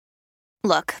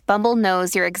Look, Bumble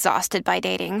knows you're exhausted by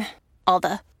dating. All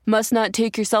the, must not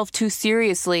take yourself too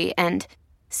seriously, and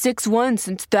 6'1"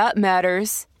 since that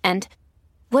matters. And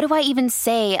what do I even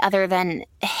say other than,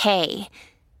 hey?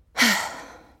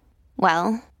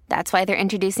 Well, that's why they're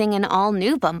introducing an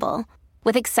all-new Bumble,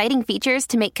 with exciting features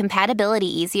to make compatibility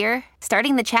easier,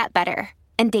 starting the chat better,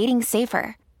 and dating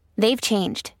safer. They've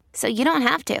changed, so you don't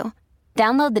have to.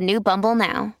 Download the new Bumble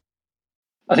now.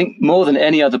 I think more than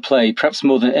any other play, perhaps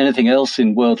more than anything else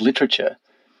in world literature,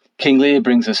 King Lear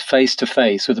brings us face to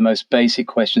face with the most basic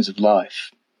questions of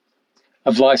life's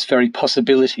very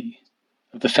possibility,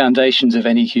 of the foundations of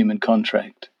any human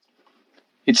contract.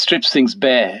 It strips things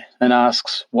bare and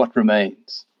asks what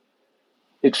remains.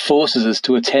 It forces us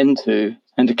to attend to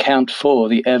and account for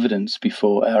the evidence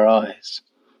before our eyes.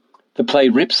 The play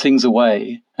rips things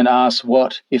away and asks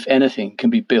what, if anything, can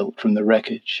be built from the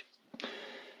wreckage.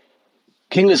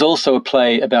 King Lear is also a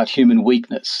play about human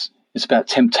weakness. It's about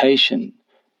temptation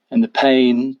and the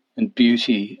pain and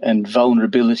beauty and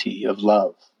vulnerability of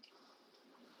love.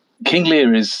 King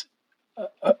Lear is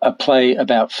a play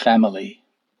about family.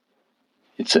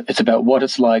 It's about what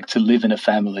it's like to live in a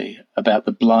family, about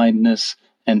the blindness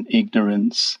and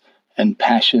ignorance and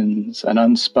passions and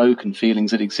unspoken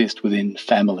feelings that exist within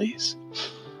families.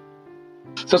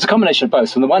 So it's a combination of both.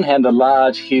 So on the one hand, the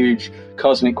large, huge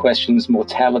cosmic questions,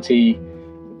 mortality,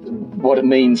 what it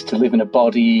means to live in a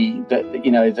body,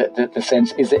 the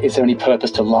sense, is there any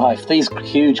purpose to life? These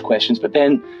huge questions, but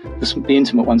then the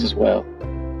intimate ones as well.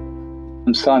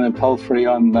 I'm Simon Palfrey.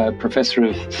 I'm a Professor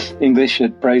of English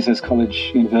at Brasenose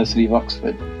College, University of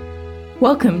Oxford.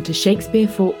 Welcome to Shakespeare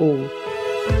for All.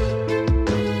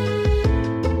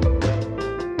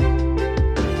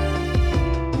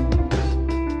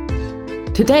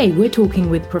 Today we're talking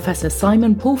with Professor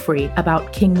Simon Palfrey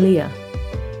about King Lear.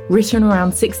 Written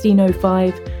around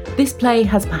 1605, this play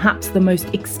has perhaps the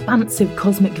most expansive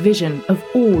cosmic vision of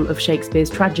all of Shakespeare's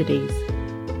tragedies.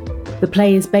 The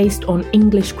play is based on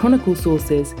English chronicle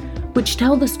sources, which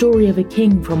tell the story of a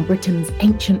king from Britain's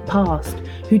ancient past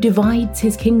who divides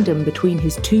his kingdom between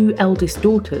his two eldest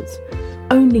daughters,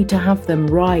 only to have them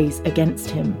rise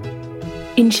against him.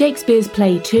 In Shakespeare's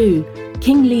play too,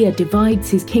 King Lear divides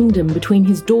his kingdom between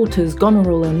his daughters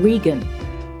Goneril and Regan,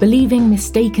 believing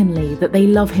mistakenly that they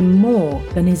love him more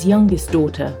than his youngest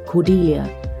daughter, Cordelia.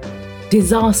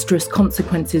 Disastrous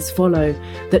consequences follow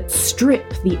that strip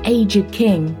the aged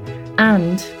king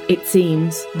and, it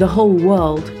seems, the whole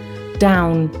world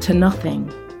down to nothing.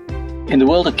 In the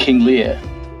world of King Lear,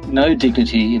 no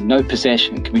dignity and no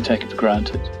possession can be taken for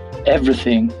granted.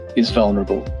 Everything is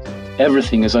vulnerable.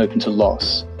 Everything is open to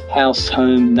loss. House,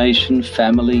 home, nation,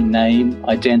 family, name,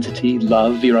 identity,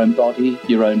 love, your own body,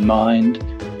 your own mind,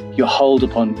 your hold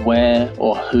upon where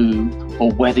or who or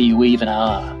whether you even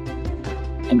are.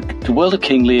 And the world of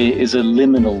King Lear is a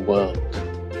liminal world.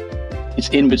 It's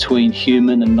in between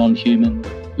human and non-human,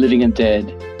 living and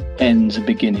dead, ends and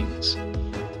beginnings.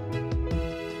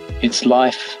 It's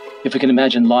life, if we can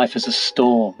imagine life as a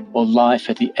storm, or life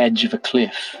at the edge of a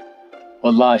cliff,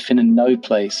 or life in a no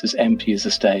place as empty as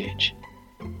a stage.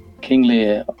 King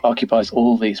Lear occupies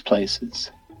all these places.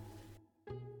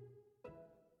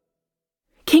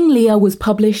 King Lear was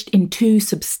published in two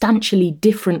substantially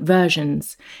different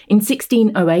versions, in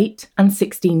 1608 and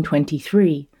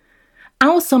 1623.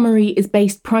 Our summary is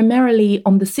based primarily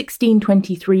on the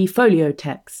 1623 folio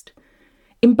text.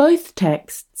 In both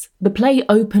texts, the play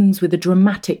opens with a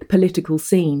dramatic political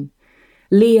scene.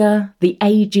 Lear, the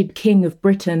aged king of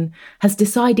Britain, has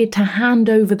decided to hand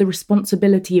over the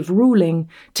responsibility of ruling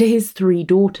to his three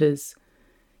daughters.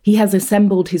 He has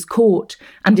assembled his court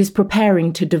and is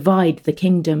preparing to divide the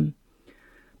kingdom.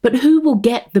 But who will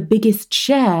get the biggest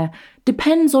share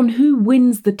depends on who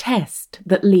wins the test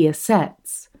that Lear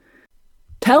sets.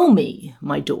 "Tell me,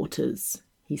 my daughters,"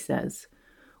 he says,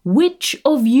 "which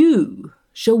of you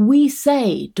shall we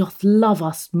say doth love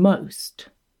us most?"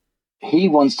 He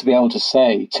wants to be able to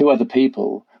say to other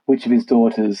people which of his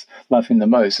daughters love him the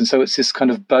most. And so it's this kind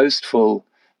of boastful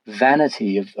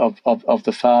vanity of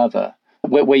the father,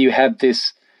 where you have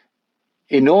this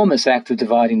enormous act of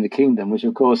dividing the kingdom, which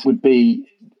of course would be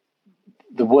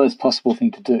the worst possible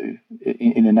thing to do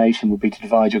in a nation, would be to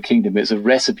divide your kingdom. It's a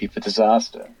recipe for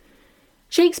disaster.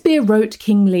 Shakespeare wrote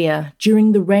King Lear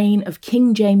during the reign of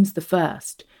King James I,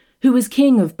 who was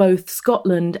king of both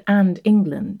Scotland and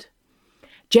England.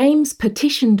 James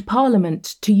petitioned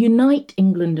Parliament to unite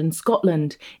England and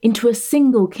Scotland into a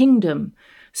single kingdom,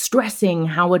 stressing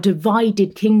how a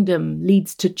divided kingdom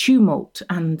leads to tumult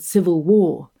and civil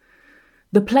war.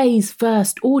 The play's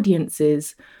first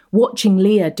audiences, watching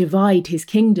Lear divide his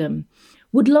kingdom,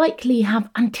 would likely have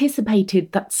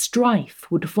anticipated that strife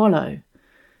would follow.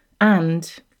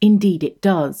 And, indeed it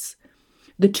does.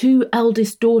 The two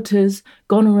eldest daughters,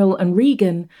 Goneril and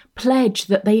Regan, pledge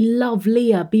that they love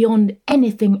Lear beyond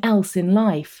anything else in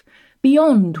life,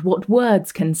 beyond what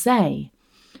words can say.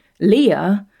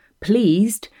 Lear,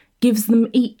 pleased, gives them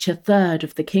each a third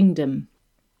of the kingdom.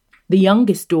 The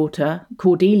youngest daughter,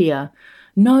 Cordelia,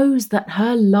 knows that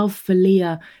her love for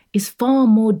Lear is far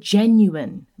more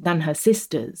genuine than her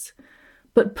sister's,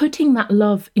 but putting that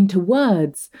love into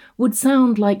words would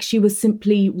sound like she was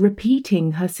simply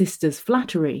repeating her sister's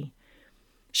flattery.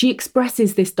 She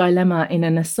expresses this dilemma in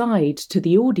an aside to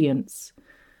the audience.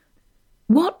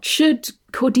 What should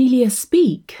Cordelia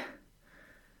speak?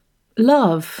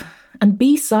 Love, and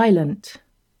be silent.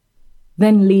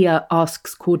 Then Lear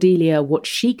asks Cordelia what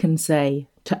she can say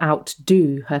to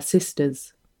outdo her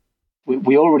sisters.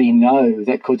 We already know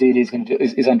that Cordelia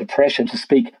is under pressure to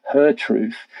speak her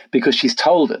truth because she's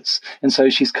told us. And so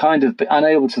she's kind of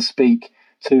unable to speak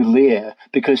to Lear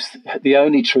because the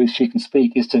only truth she can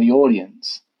speak is to the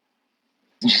audience.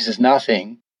 And she says,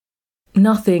 nothing.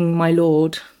 Nothing, my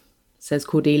lord, says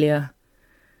Cordelia.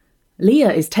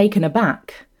 Lear is taken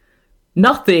aback.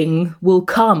 Nothing will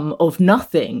come of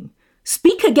nothing.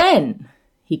 Speak again,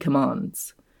 he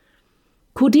commands.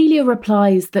 Cordelia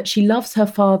replies that she loves her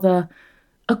father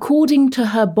according to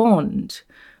her bond,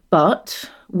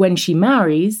 but when she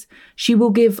marries, she will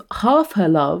give half her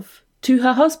love to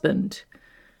her husband.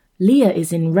 Lear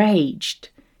is enraged.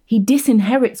 He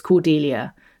disinherits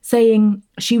Cordelia, saying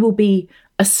she will be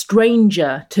a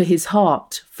stranger to his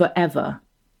heart forever.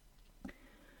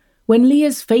 When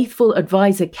Lear's faithful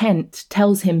advisor Kent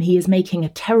tells him he is making a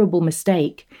terrible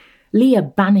mistake, Lear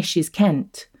banishes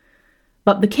Kent.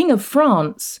 But the King of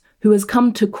France, who has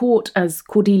come to court as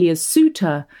Cordelia's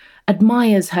suitor,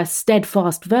 admires her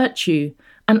steadfast virtue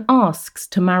and asks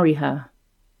to marry her.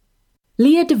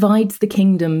 Lear divides the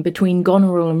kingdom between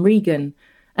Goneril and Regan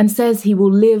and says he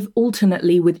will live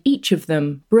alternately with each of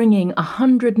them, bringing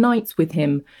 100 knights with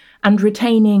him and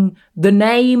retaining the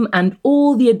name and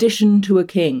all the addition to a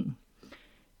king.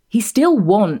 He still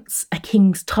wants a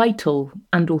king's title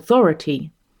and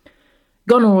authority.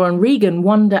 Goneril and Regan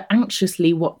wonder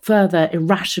anxiously what further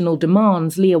irrational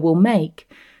demands Lear will make,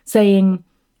 saying,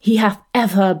 "He hath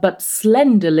ever but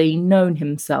slenderly known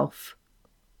himself."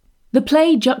 The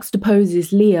play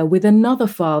juxtaposes Lear with another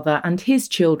father and his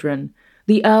children,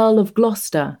 the Earl of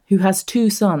Gloucester, who has 2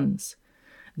 sons.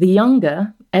 The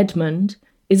younger, Edmund,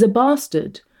 is a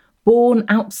bastard, born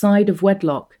outside of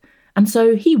wedlock, and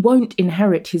so he won't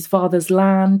inherit his father's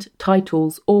land,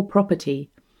 titles, or property.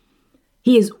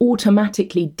 He is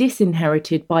automatically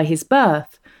disinherited by his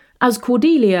birth, as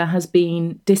Cordelia has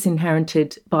been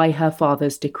disinherited by her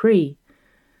father's decree.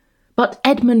 But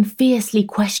Edmund fiercely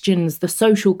questions the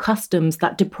social customs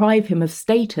that deprive him of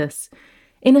status,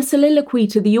 in a soliloquy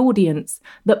to the audience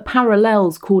that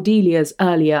parallels Cordelia's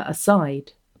earlier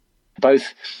aside.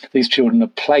 Both these children are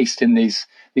placed in these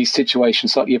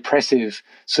situations, slightly oppressive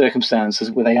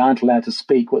circumstances where they aren't allowed to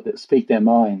speak their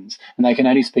minds, and they can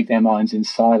only speak their minds in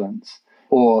silence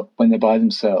or when they're by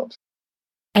themselves.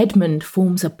 Edmund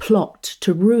forms a plot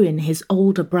to ruin his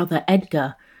older brother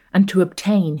Edgar and to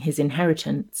obtain his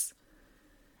inheritance.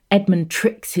 Edmund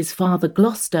tricks his father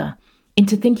Gloucester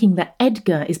into thinking that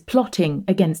Edgar is plotting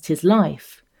against his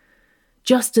life.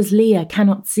 Just as Lear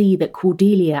cannot see that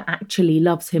Cordelia actually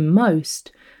loves him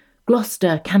most,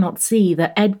 Gloucester cannot see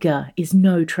that Edgar is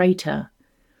no traitor.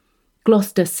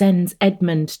 Gloucester sends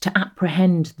Edmund to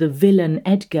apprehend the villain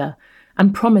Edgar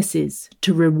and promises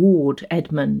to reward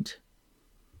Edmund.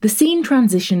 The scene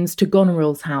transitions to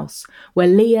Goneril's house, where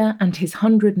Lear and his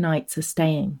 100 knights are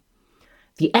staying.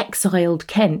 The exiled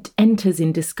Kent enters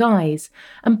in disguise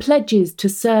and pledges to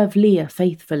serve Lear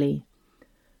faithfully.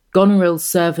 Goneril's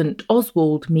servant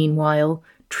Oswald, meanwhile,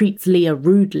 treats Lear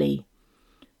rudely.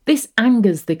 This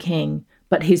angers the king,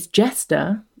 but his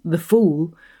jester, the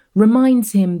fool,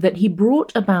 reminds him that he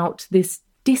brought about this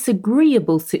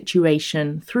disagreeable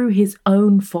situation through his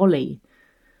own folly.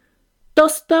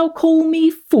 "Dost thou call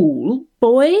me fool,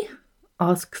 boy?"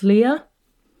 asks Lear.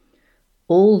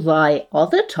 "All thy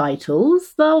other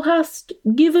titles thou hast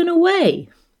given away,"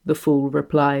 the fool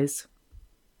replies.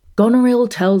 Goneril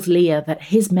tells Lear that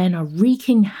his men are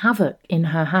wreaking havoc in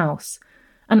her house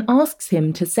and asks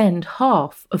him to send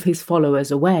half of his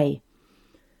followers away.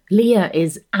 Lear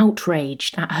is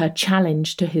outraged at her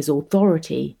challenge to his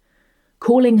authority.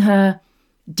 Calling her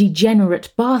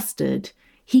degenerate bastard,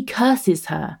 he curses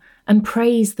her and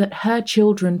prays that her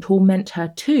children torment her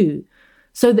too,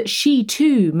 so that she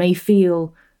too may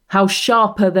feel how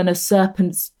sharper than a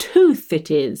serpent's tooth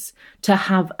it is to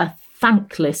have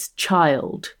thankless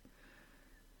child.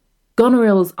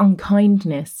 Goneril's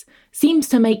unkindness seems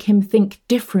to make him think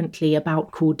differently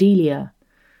about Cordelia.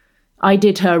 I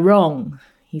did her wrong,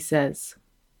 he says.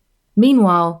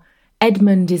 Meanwhile,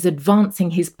 Edmund is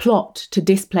advancing his plot to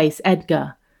displace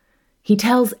Edgar. He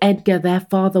tells Edgar their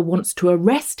father wants to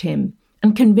arrest him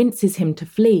and convinces him to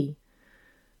flee.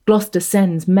 Gloucester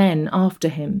sends men after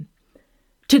him.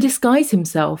 To disguise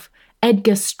himself,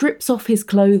 Edgar strips off his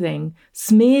clothing,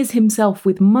 smears himself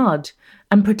with mud,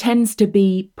 and pretends to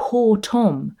be Poor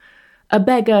Tom, a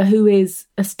beggar who is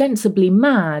ostensibly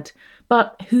mad,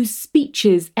 but whose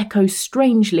speeches echo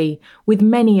strangely with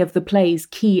many of the play's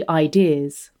key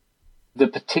ideas. The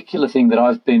particular thing that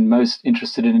I've been most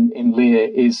interested in Lear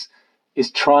is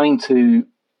trying to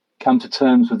come to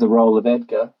terms with the role of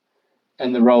Edgar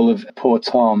and the role of Poor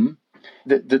Tom.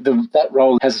 That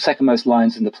role has the second most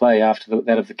lines in the play after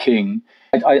that of the king.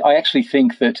 I actually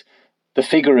think that the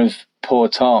figure of Poor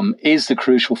Tom is the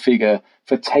crucial figure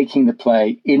for taking the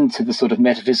play into the sort of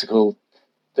metaphysical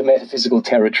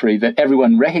territory that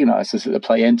everyone recognises that the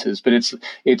play enters, but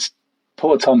it's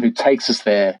Poor Tom who takes us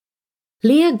there.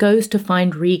 Lear goes to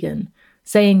find Regan,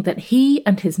 saying that he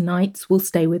and his knights will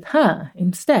stay with her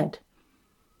instead.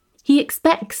 He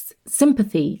expects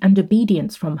sympathy and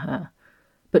obedience from her,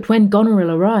 but when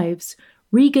Goneril arrives,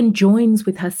 Regan joins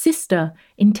with her sister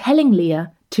in telling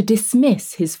Lear to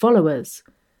dismiss his followers.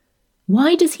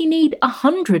 Why does he need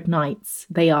 100 knights,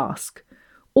 they ask,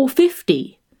 or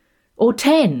 50, or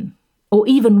 10, or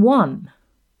even 1?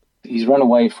 He's run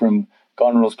away from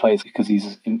Goneril's place because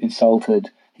he's insulted.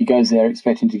 He goes there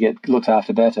expecting to get looked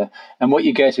after better. And what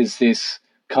you get is this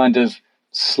kind of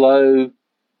slow,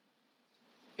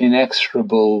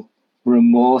 inexorable,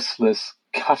 remorseless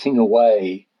cutting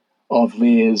away of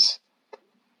Lear's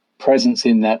presence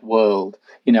in that world.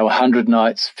 100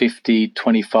 knights, 50,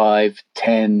 25,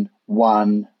 10,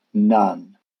 1,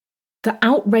 none. The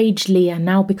outraged Lear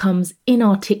now becomes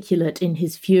inarticulate in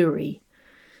his fury.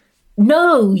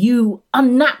 No, you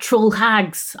unnatural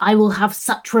hags, I will have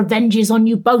such revenges on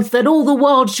you both that all the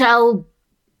world shall...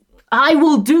 I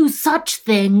will do such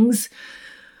things.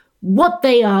 What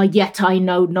they are yet I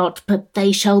know not, but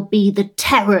they shall be the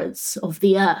terrors of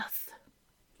the earth.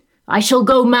 I shall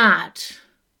go mad.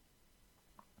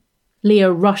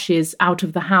 Lear rushes out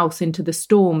of the house into the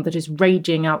storm that is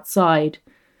raging outside.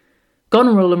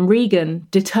 Goneril and Regan,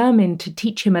 determined to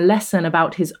teach him a lesson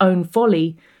about his own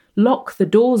folly, lock the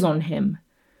doors on him.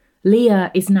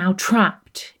 Lear is now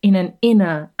trapped in an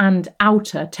inner and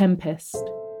outer tempest.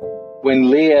 When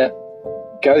Lear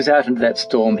goes out into that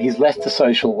storm, he's left the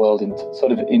social world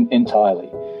entirely.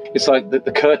 It's like the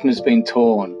curtain has been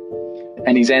torn,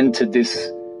 and he's entered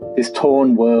this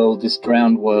torn world, this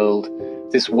drowned world,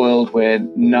 this world where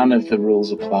none of the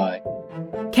rules apply.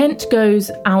 Kent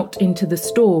goes out into the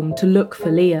storm to look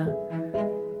for Lear.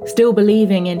 Still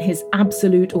believing in his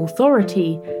absolute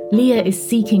authority, Lear is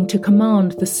seeking to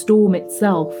command the storm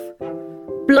itself.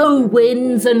 Blow,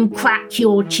 winds, and crack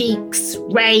your cheeks.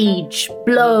 Rage,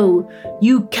 blow.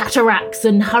 You cataracts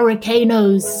and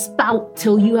hurricanos, spout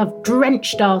till you have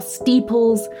drenched our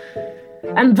steeples.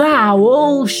 And thou,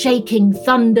 all shaking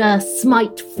thunder,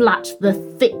 smite flat the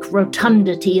thick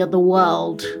rotundity of the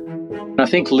world. I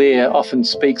think Lear often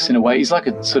speaks in a way, he's like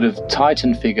a sort of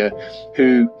Titan figure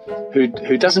who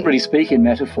doesn't really speak in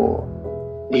metaphor.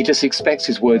 He just expects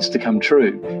his words to come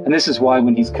true. And this is why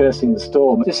when he's cursing the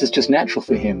storm, this is just natural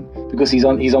for him, because he's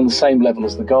on the same level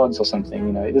as the gods or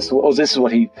something, This is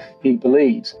what he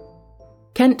believes.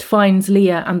 Kent finds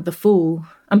Lear and the fool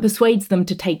and persuades them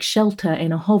to take shelter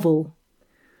in a hovel.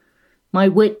 My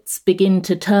wits begin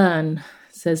to turn,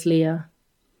 says Lear.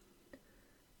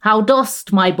 How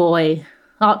dost, my boy?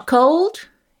 Art cold?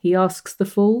 He asks the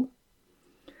fool.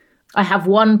 I have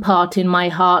one part in my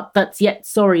heart that's yet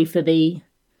sorry for thee.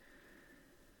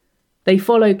 They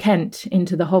follow Kent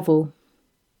into the hovel.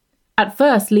 At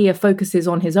first, Lear focuses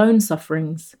on his own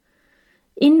sufferings.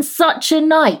 In such a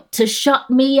night to shut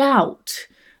me out!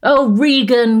 Oh,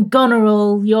 Regan,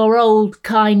 Goneril, your old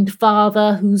kind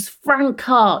father, whose frank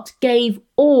heart gave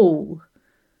all.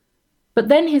 But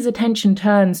then his attention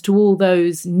turns to all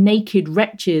those naked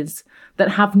wretches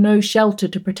that have no shelter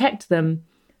to protect them,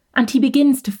 and he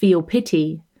begins to feel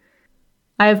pity.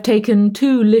 I have taken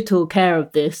too little care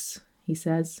of this, he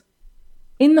says.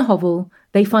 In the hovel,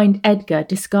 they find Edgar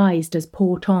disguised as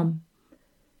Poor Tom.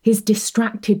 His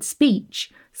distracted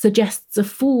speech suggests a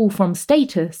fall from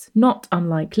status not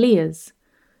unlike Lear's.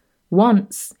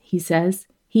 Once, he says,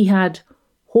 he had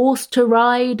horse to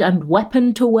ride and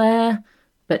weapon to wear,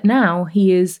 but now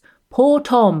he is Poor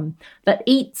Tom that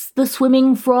eats the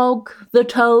swimming frog, the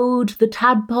toad, the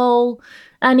tadpole,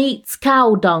 and eats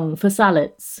cow dung for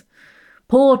salads.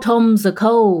 Poor Tom's a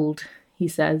cold, he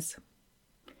says.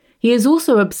 He is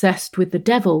also obsessed with the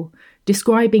devil,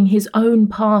 describing his own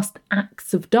past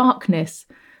acts of darkness,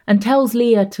 and tells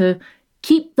Lear to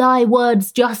keep thy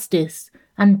words justice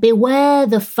and beware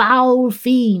the foul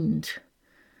fiend.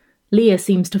 Lear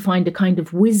seems to find a kind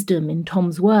of wisdom in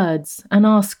Tom's words and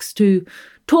asks to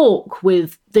talk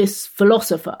with this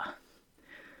philosopher.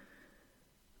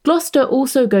 Gloucester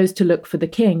also goes to look for the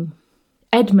king.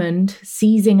 Edmund,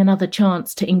 seizing another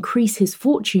chance to increase his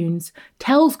fortunes,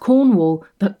 tells Cornwall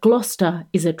that Gloucester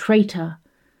is a traitor.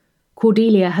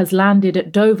 Cordelia has landed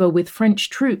at Dover with French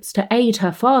troops to aid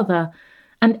her father,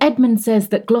 and Edmund says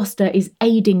that Gloucester is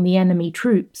aiding the enemy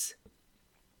troops.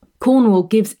 Cornwall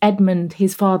gives Edmund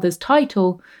his father's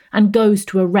title and goes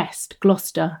to arrest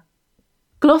Gloucester.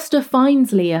 Gloucester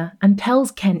finds Lear and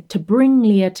tells Kent to bring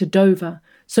Lear to Dover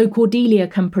so Cordelia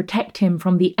can protect him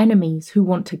from the enemies who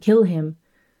want to kill him.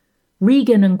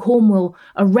 Regan and Cornwall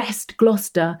arrest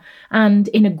Gloucester, and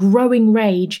in a growing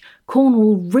rage,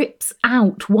 Cornwall rips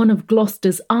out one of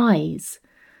Gloucester's eyes.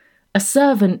 A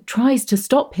servant tries to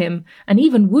stop him and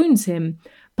even wounds him,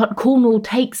 but Cornwall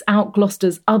takes out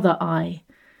Gloucester's other eye.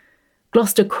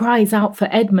 Gloucester cries out for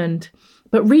Edmund,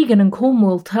 but Regan and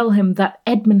Cornwall tell him that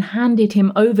Edmund handed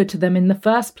him over to them in the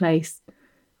first place.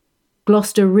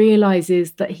 Gloucester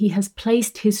realises that he has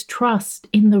placed his trust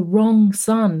in the wrong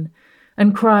son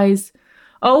and cries,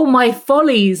 "Oh, my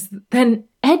follies! Then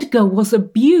Edgar was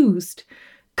abused!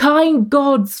 Kind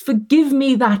gods, forgive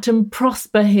me that and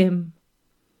prosper him!"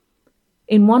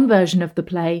 In one version of the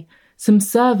play, some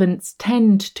servants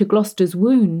tend to Gloucester's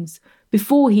wounds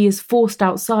before he is forced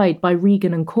outside by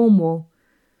Regan and Cornwall.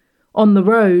 On the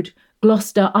road,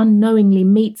 Gloucester unknowingly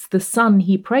meets the son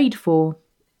he prayed for,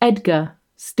 Edgar,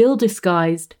 still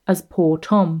disguised as poor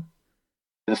Tom.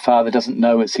 The father doesn't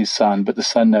know it's his son, but the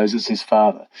son knows it's his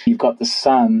father. You've got the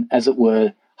son, as it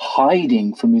were,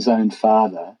 hiding from his own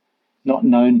father, not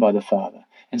known by the father.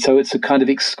 And so it's a kind of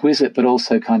exquisite but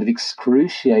also kind of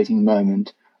excruciating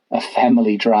moment of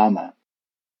family drama.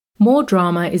 More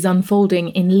drama is unfolding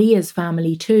in Lear's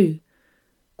family too.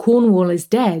 Cornwall is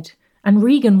dead, and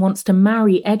Regan wants to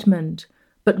marry Edmund,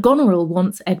 but Goneril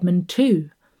wants Edmund too.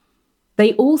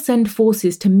 They all send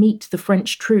forces to meet the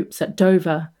French troops at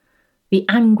Dover. The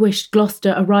anguished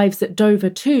Gloucester arrives at Dover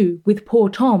too, with poor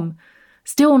Tom,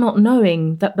 still not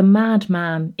knowing that the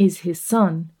madman is his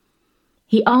son.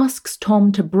 He asks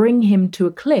Tom to bring him to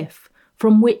a cliff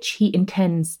from which he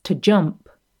intends to jump.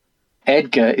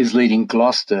 Edgar is leading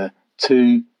Gloucester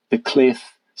to the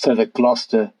cliff so that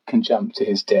Gloucester can jump to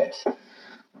his death.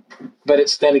 But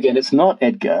it's not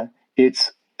Edgar,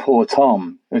 it's poor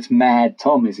Tom. It's Mad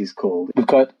Tom, as he's called. We've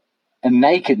got a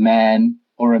naked man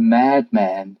or a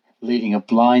madman leading a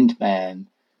blind man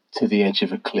to the edge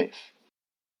of a cliff.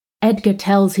 Edgar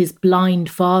tells his blind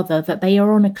father that they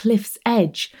are on a cliff's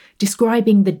edge,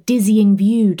 describing the dizzying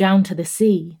view down to the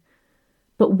sea.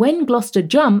 But when Gloucester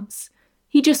jumps,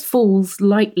 he just falls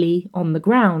lightly on the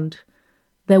ground.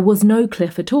 There was no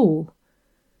cliff at all.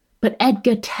 But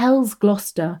Edgar tells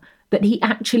Gloucester that he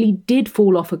actually did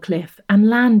fall off a cliff and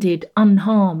landed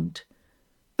unharmed.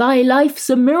 "Thy life's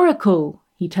a miracle,"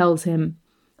 he tells him,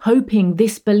 hoping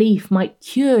this belief might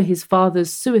cure his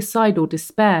father's suicidal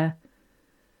despair.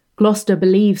 Gloucester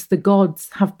believes the gods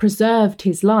have preserved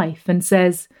his life and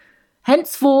says,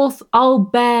 "Henceforth I'll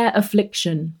bear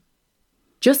affliction."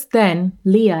 Just then,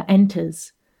 Lear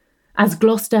enters. As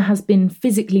Gloucester has been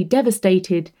physically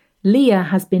devastated, Lear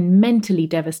has been mentally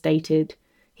devastated.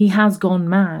 He has gone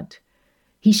mad.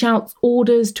 He shouts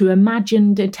orders to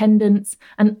imagined attendants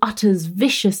and utters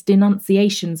vicious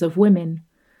denunciations of women.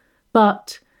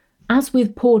 But, as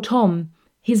with poor Tom,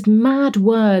 his mad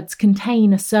words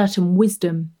contain a certain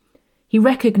wisdom. He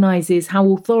recognises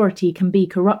how authority can be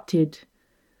corrupted.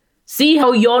 "See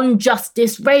how yon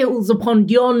justice rails upon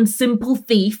yon simple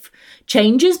thief,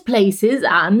 changes places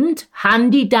and,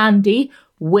 handy-dandy,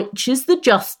 which is the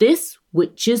justice,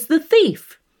 which is the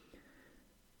thief."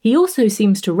 He also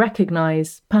seems to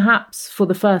recognise, perhaps for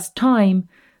the first time,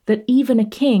 that even a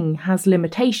king has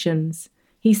limitations.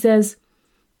 He says,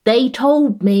 "They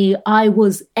told me I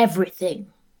was everything.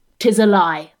 'Tis a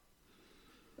lie."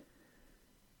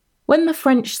 When the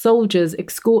French soldiers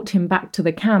escort him back to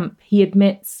the camp, he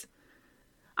admits,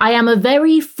 "I am a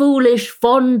very foolish,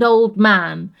 fond old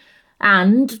man,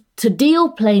 and, to deal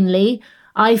plainly,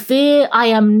 I fear I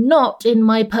am not in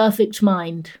my perfect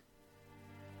mind."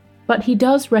 But he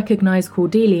does recognise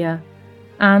Cordelia,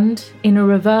 and, in a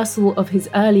reversal of his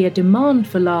earlier demand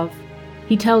for love,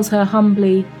 he tells her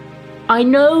humbly, "I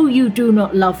know you do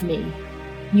not love me.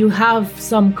 You have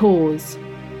some cause."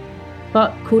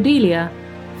 But Cordelia,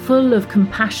 full of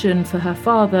compassion for her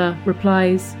father,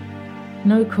 replies,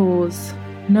 "No cause,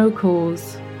 no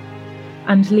cause."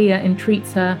 And Lear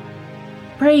entreats her,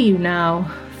 "Pray you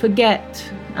now, forget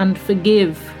and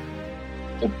forgive."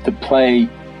 The play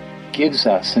gives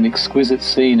us an exquisite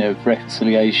scene of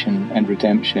reconciliation and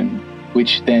redemption,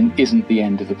 which then isn't the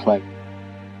end of the play.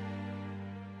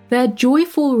 Their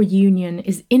joyful reunion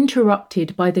is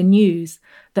interrupted by the news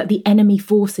that the enemy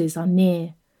forces are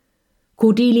near.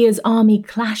 Cordelia's army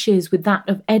clashes with that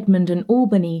of Edmund and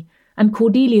Albany, and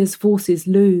Cordelia's forces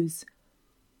lose.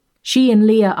 She and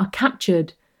Lear are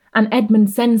captured, and Edmund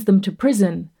sends them to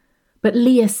prison, but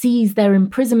Lear sees their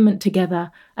imprisonment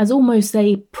together as almost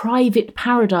a private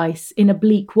paradise in a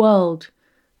bleak world.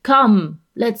 "Come,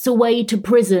 let's away to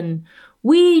prison.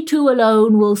 We two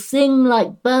alone will sing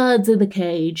like birds in the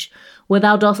cage. When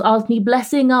thou dost ask me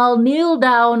blessing, I'll kneel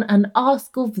down and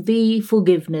ask of thee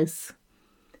forgiveness."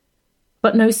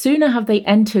 But no sooner have they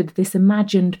entered this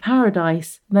imagined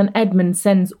paradise than Edmund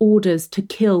sends orders to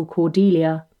kill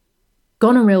Cordelia.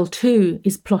 Goneril, too,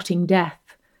 is plotting death.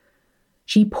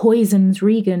 She poisons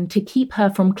Regan to keep her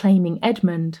from claiming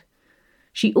Edmund.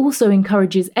 She also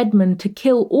encourages Edmund to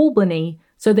kill Albany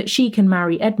so that she can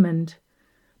marry Edmund.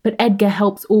 But Edgar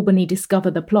helps Albany discover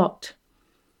the plot.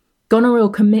 Goneril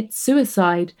commits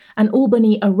suicide, and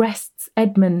Albany arrests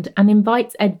Edmund and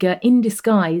invites Edgar in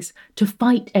disguise to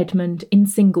fight Edmund in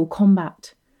single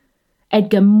combat.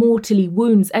 Edgar mortally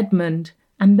wounds Edmund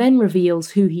and then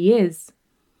reveals who he is.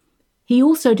 He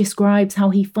also describes how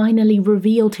he finally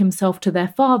revealed himself to their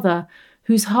father,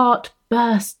 whose heart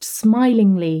burst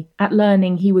smilingly at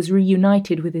learning he was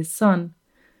reunited with his son.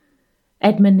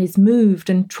 Edmund is moved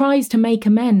and tries to make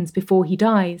amends before he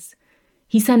dies.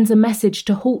 He sends a message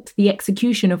to halt the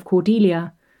execution of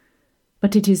Cordelia,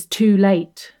 but it is too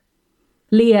late.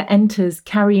 Lear enters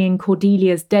carrying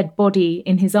Cordelia's dead body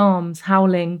in his arms,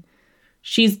 howling,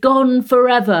 "She's gone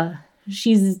forever.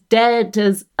 She's dead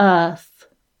as earth."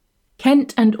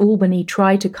 Kent and Albany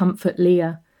try to comfort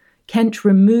Lear. Kent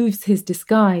removes his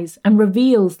disguise and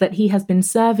reveals that he has been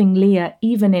serving Lear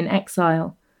even in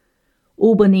exile.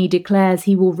 Albany declares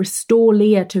he will restore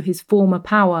Lear to his former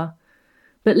power,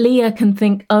 but Lear can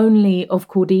think only of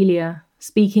Cordelia,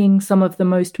 speaking some of the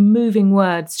most moving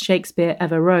words Shakespeare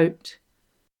ever wrote.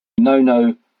 No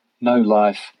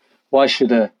life. Why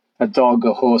should a dog,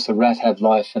 a horse, a rat have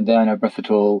life, and thou no breath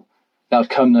at all? Thou'lt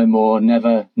come no more,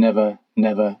 never, never,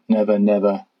 never, never,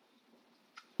 never.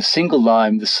 A single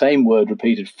line, the same word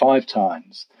repeated 5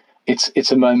 times.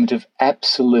 It's a moment of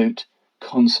absolute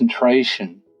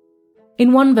concentration.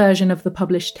 In one version of the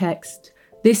published text,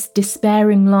 this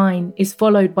despairing line is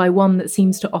followed by one that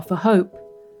seems to offer hope.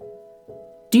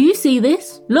 "Do you see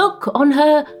this? Look on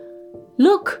her...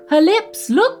 Look, her lips!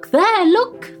 Look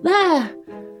there!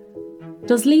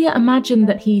 Does Lear imagine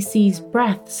that he sees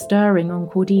breath stirring on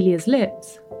Cordelia's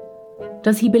lips?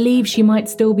 Does he believe she might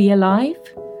still be alive?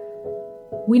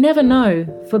 We never know,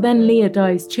 for then Lear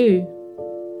dies too.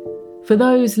 For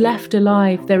those left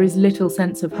alive, there is little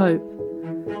sense of hope.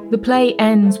 The play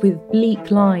ends with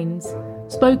bleak lines,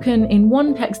 spoken in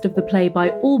one text of the play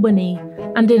by Albany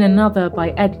and in another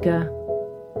by Edgar.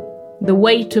 "The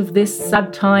weight of this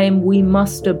sad time we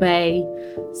must obey.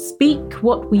 Speak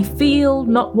what we feel,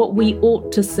 not what we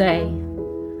ought to say.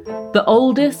 The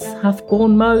oldest hath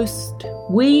borne most.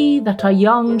 We that are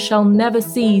young shall never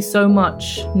see so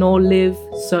much, nor live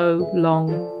so long."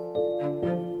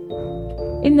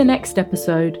 In the next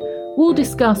episode, we'll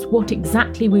discuss what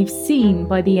exactly we've seen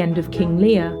by the end of King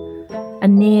Lear, a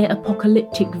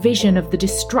near-apocalyptic vision of the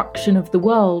destruction of the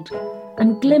world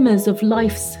and glimmers of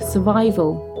life's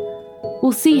survival.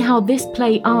 We'll see how this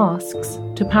play asks,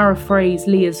 to paraphrase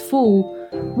Lear's Fool,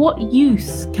 what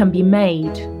use can be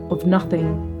made of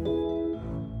nothing.